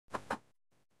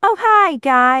Hi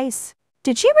guys.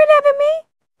 Did you remember me?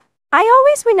 I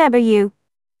always remember you.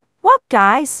 What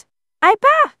guys? I'm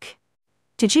back.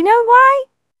 Did you know why?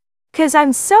 'Cause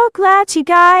I'm so glad you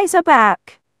guys are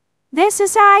back. This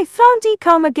is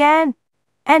Vlondicom again.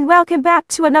 And welcome back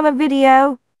to another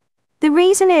video. The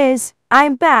reason is,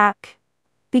 I'm back.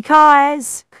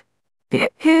 Because...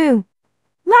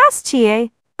 Last year,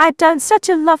 I'd done such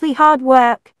a lovely hard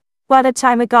work. By the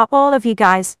time I got all of you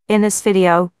guys in this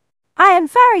video. I am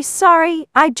very sorry,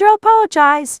 I do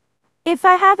apologize. If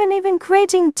I haven't even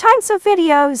creating tons of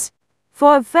videos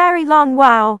for a very long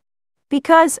while.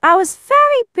 Because I was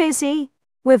very busy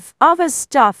with other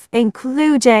stuff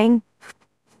including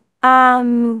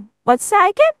what's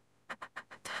that again?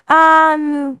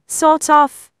 Sort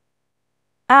of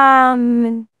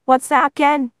what's that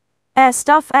again?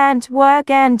 Stuff and work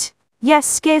and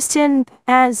yes, gisting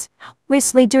as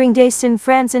whistling doing days and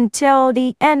friends until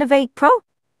the end of April.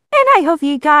 And I hope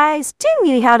you guys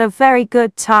really had a very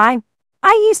good time.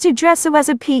 I used to dress up as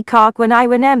a peacock when I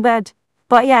remembered.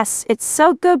 But yes, it's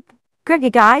so good, you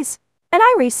guys. And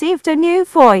I received a new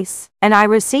voice. And I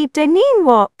received a new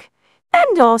look.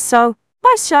 And also,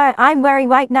 my shirt I'm wearing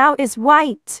right now is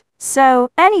white.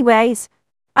 So, anyways,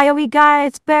 I hope you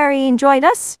guys very enjoyed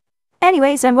us.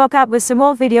 Anyways, and woke up with some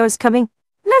more videos coming.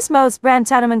 Let's most brand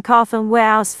and coffin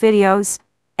warehouse videos.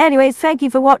 Anyways, thank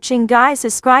you for watching guys.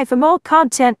 Subscribe for more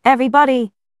content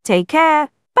everybody. Take care.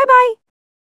 Bye bye.